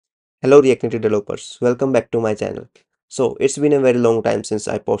Hello React Native developers, welcome back to my channel. So it's been a very long time since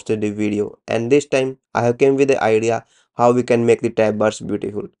I posted the video and this time I have came with the idea how we can make the tab bars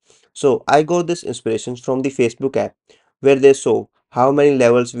beautiful. So I got this inspiration from the Facebook app where they show how many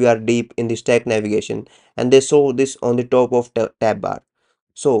levels we are deep in the stack navigation and they show this on the top of the tab bar.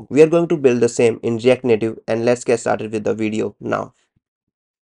 So we are going to build the same in React Native and let's get started with the video now.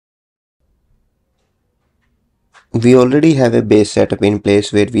 We already have a base setup in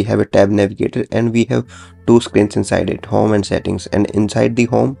place where we have a tab navigator and we have two screens inside it, home and settings, and inside the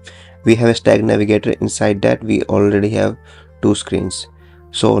home we have a stack navigator. Inside that we already have two screens.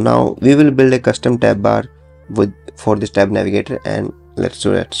 So now we will build a custom tab bar for this tab navigator, and let's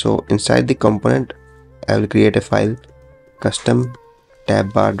do that. So inside the component I will create a file custom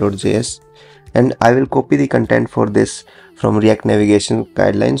tab bar.js, and I will copy the content for this from React navigation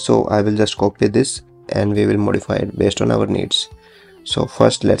guidelines. So I will just copy this and we will modify it based on our needs. So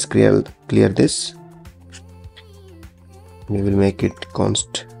first let's clear this. We will make it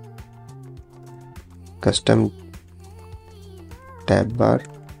const custom tab bar.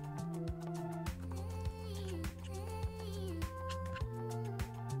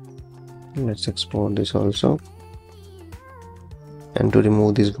 Let's export this also, and to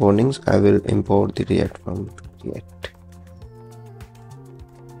remove these warnings I will import the React from React.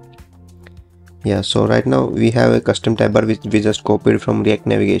 Yeah, so right now we have a custom tab bar which we just copied from React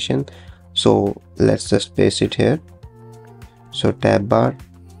navigation. So let's just paste it here. So tab bar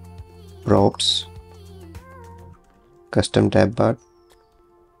props custom tab bar,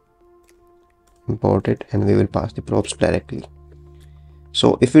 import it, and we will pass the props directly.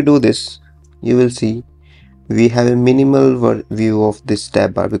 So if we do this, you will see we have a minimal view of this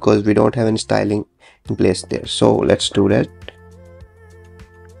tab bar because we don't have any styling in place there. So let's do that.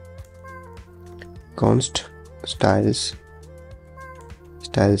 Const styles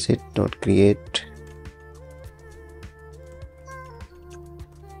it dot create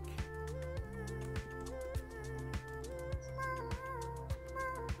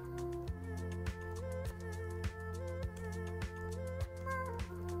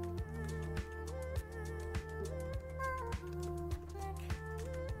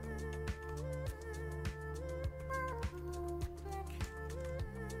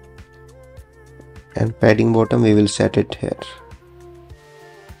and padding bottom we will set it here,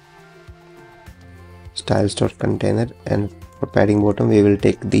 styles.container, and for padding bottom we will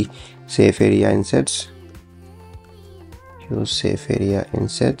take the safe area insets, use safe area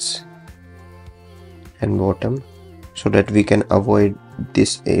insets and bottom so that we can avoid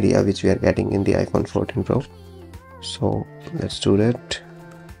this area which we are getting in the iPhone 14 Pro. So let's do that.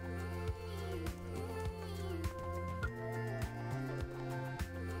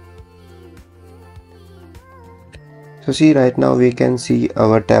 So see, right now we can see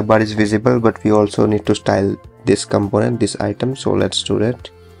our tab bar is visible, but we also need to style this component, this item. So let's do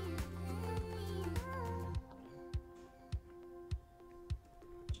that.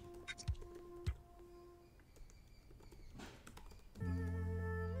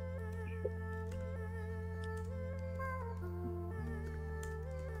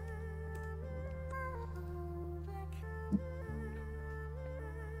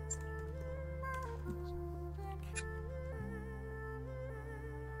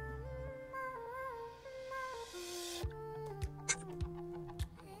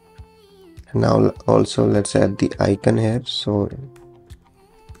 Now also let's add the icon here. So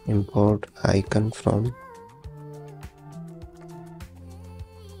import icon from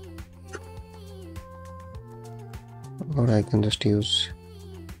or I can just use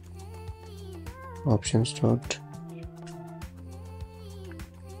options dot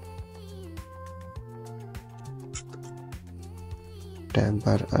tab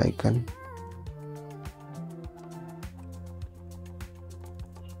bar icon.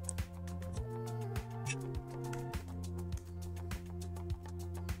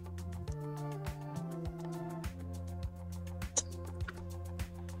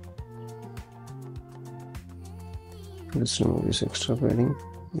 Let's remove this extra padding.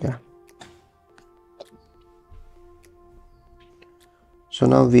 Yeah. So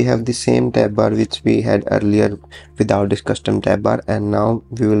now we have the same tab bar which we had earlier without this custom tab bar, and now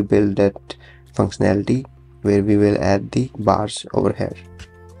we will build that functionality where we will add the bars over here.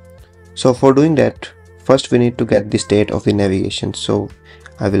 So for doing that, first we need to get the state of the navigation. So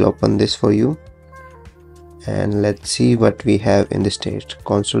I will open this for you and let's see what we have in the state.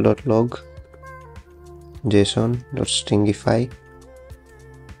 Console.log json.stringify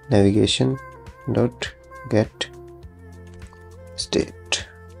navigation.get state.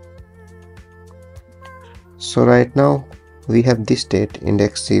 So right now we have this state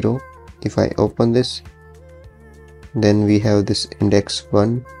index 0 If I open this, then we have this index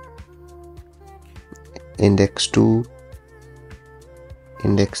 1, index 2,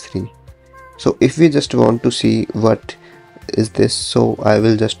 index 3. So if we just want to see what is this, so I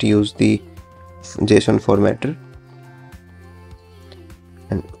will just use the JSON formatter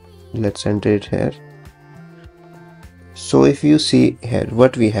and let's enter it here. So if you see here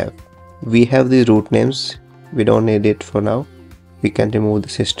what we have the root names. We don't need it for now. We can remove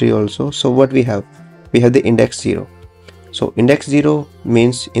this history also. So what we have the index 0. So index 0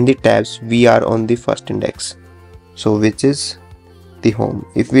 means in the tabs we are on the first index, so which is the home.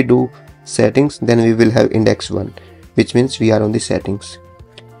 If we do settings, then we will have index 1, which means we are on the settings.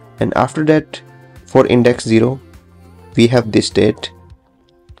 And after that, for index 0 we have this state,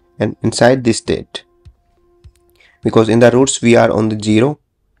 and inside this state, because in the roots we are on the 0,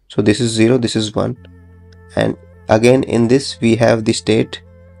 so this is 0, this is 1, and again in this we have the state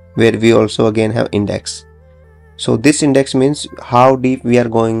where we also again have index. So this index means how deep we are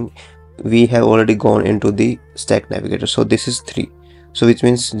going. We have already gone into the stack navigator, so this is 3, so which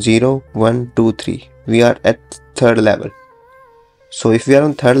means 0 1 2 3. We are at third level. So if we are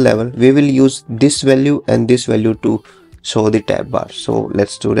on third level, we will use this value and this value to show the tab bar. So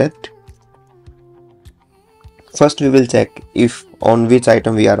let's do that. First we will check if on which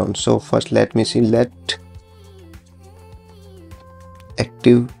item we are on. So first let me see, let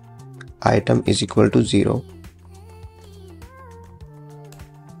active item is equal to 0,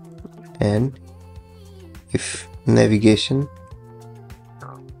 and if navigation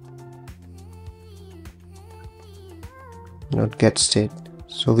not get state,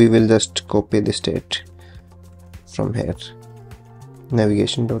 so we will just copy the state from here,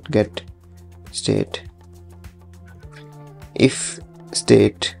 navigation dot get state. If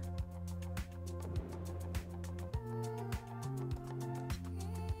state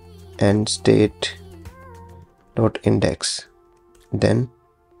and state dot index, then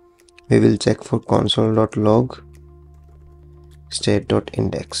we will check for console.log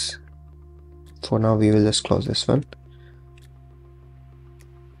state.index. For now we will just close this one.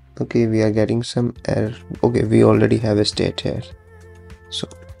 Okay, we are getting some error. Okay, we already have a state here, so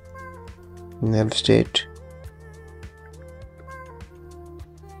nav state.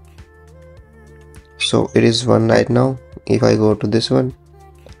 So it is 1 right now. If I go to this one,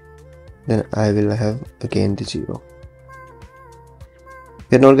 then I will have again the 0.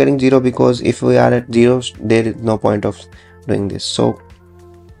 We are not getting 0 because if we are at 0, there is no point of doing this. So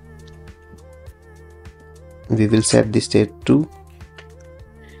we will set the state to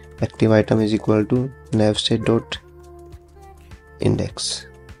active item is equal to nav state dot index,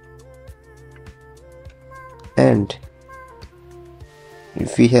 and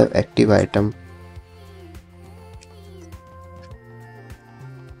if we have active item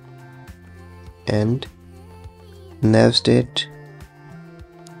and nav state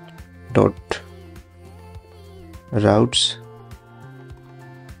dot routes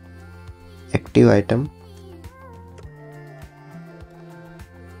active item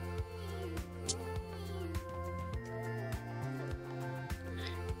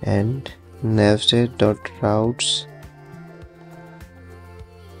and nav state dot routes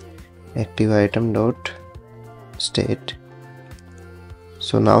active item dot state.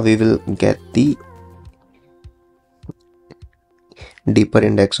 So now we will get the deeper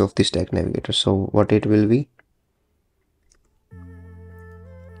index of the stack navigator. So what it will be,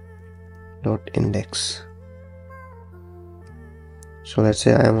 dot index. So let's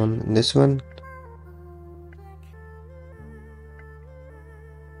say I am on this one.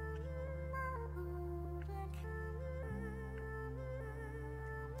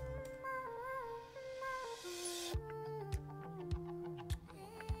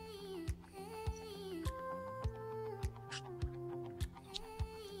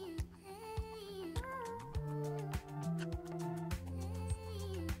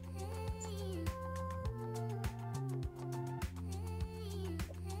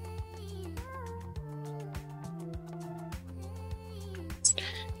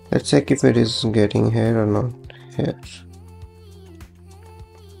 Let's check if it is getting here or not here.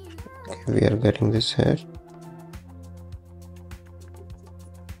 Okay, we are getting this here.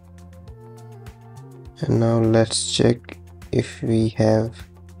 And now let's check if we have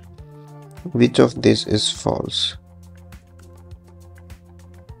which of this is false.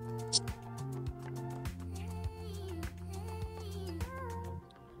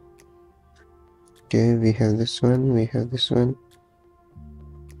 Okay, we have this one, we have this one.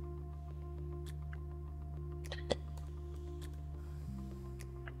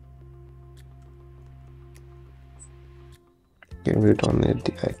 Okay, we dominate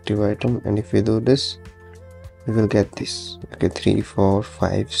the active item, and if we do this, we will get this. Okay, 3 4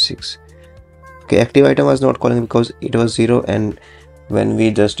 5 6. Okay, active item was not calling because it was 0, and when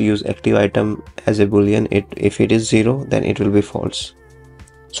we just use active item as a boolean, if it is 0, then it will be false.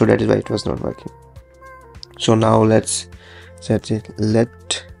 So that is why it was not working. So now let's set it.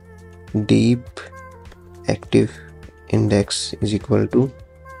 Let deep active index is equal to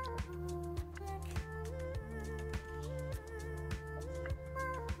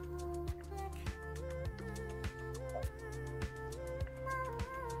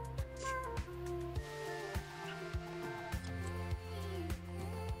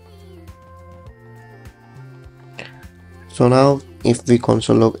So now if we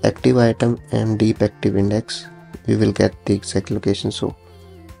console log active item and deep active index, we will get the exact location. So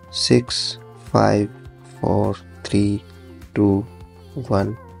 6 5 4 3 2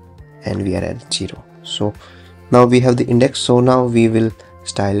 1, and we are at 0. So now we have the index, so now we will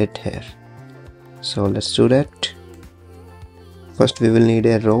style it here. So let's do that. First we will need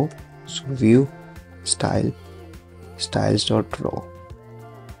a row, so view style styles.row,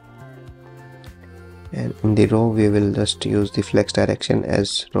 and in the row we will just use the flex direction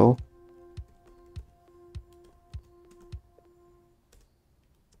as row.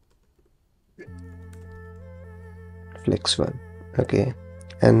 Flex 1. Okay,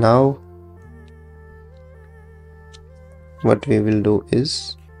 and now what we will do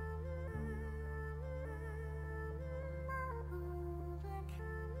is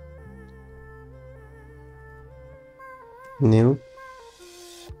new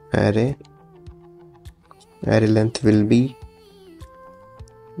array length will be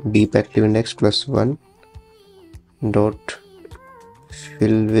deep active index plus 1 dot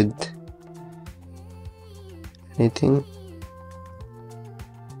fill with anything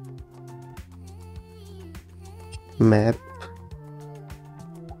map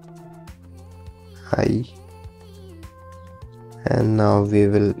I, and now we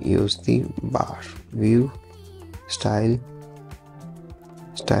will use the bar view styles.bar.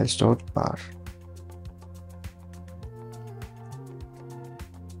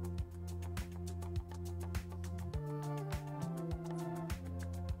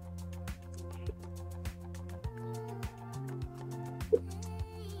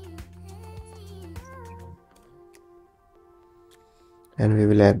 And we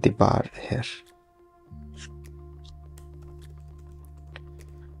will add the bar here.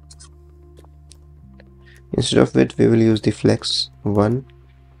 Instead of width, we will use the flex 1.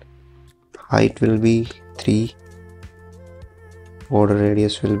 Height will be 3. Border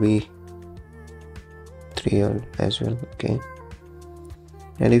radius will be 3 as well. Okay.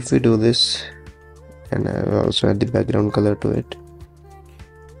 And if we do this, and I will also add the background color to it,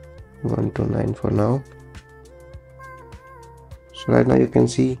 129 for now. So right now you can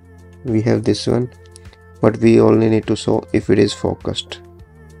see we have this one, but we only need to show if it is focused.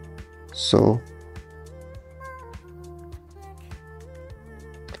 So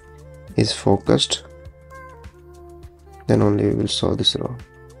is focused, then only we will show this row,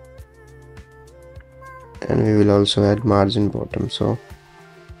 and we will also add margin bottom. So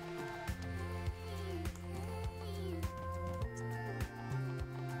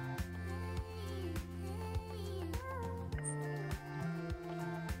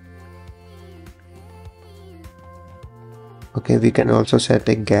okay, we can also set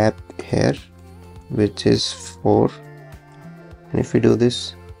a gap here which is 4, and if we do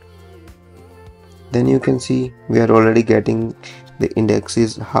this, then you can see we are already getting the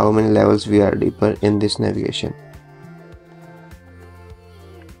indexes, how many levels we are deeper in this navigation.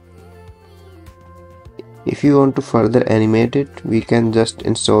 If you want to further animate it, we can just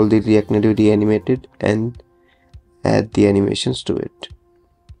install the React Native Reanimated and add the animations to it.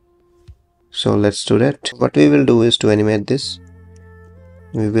 So let's do that. What we will do is to animate this,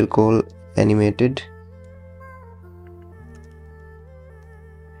 we will call animated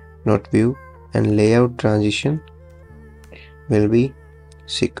not view, and layout transition will be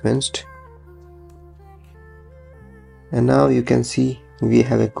sequenced. And now you can see we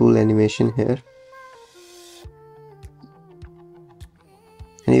have a cool animation here,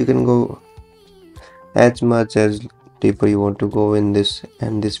 and you can go as much as deeper you want to go in this,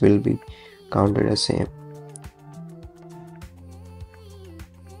 and this will be counted as same.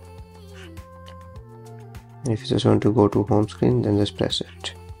 If you just want to go to home screen, then just press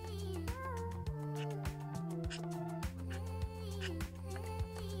it.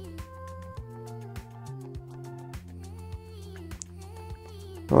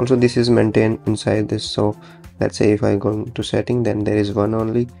 Also this is maintained inside this, so let's say if I go to setting, then there is 1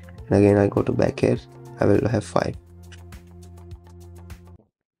 only, and again I go to back here, I will have 5.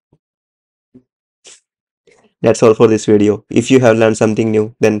 That's all for this video. If you have learned something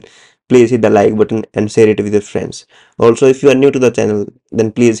new, then please hit the like button and share it with your friends. Also, if you are new to the channel,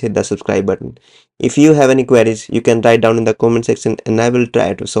 then please hit the subscribe button. If you have any queries, you can write down in the comment section and I will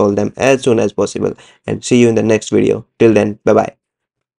try to solve them as soon as possible. And see you in the next video. Till then, bye bye.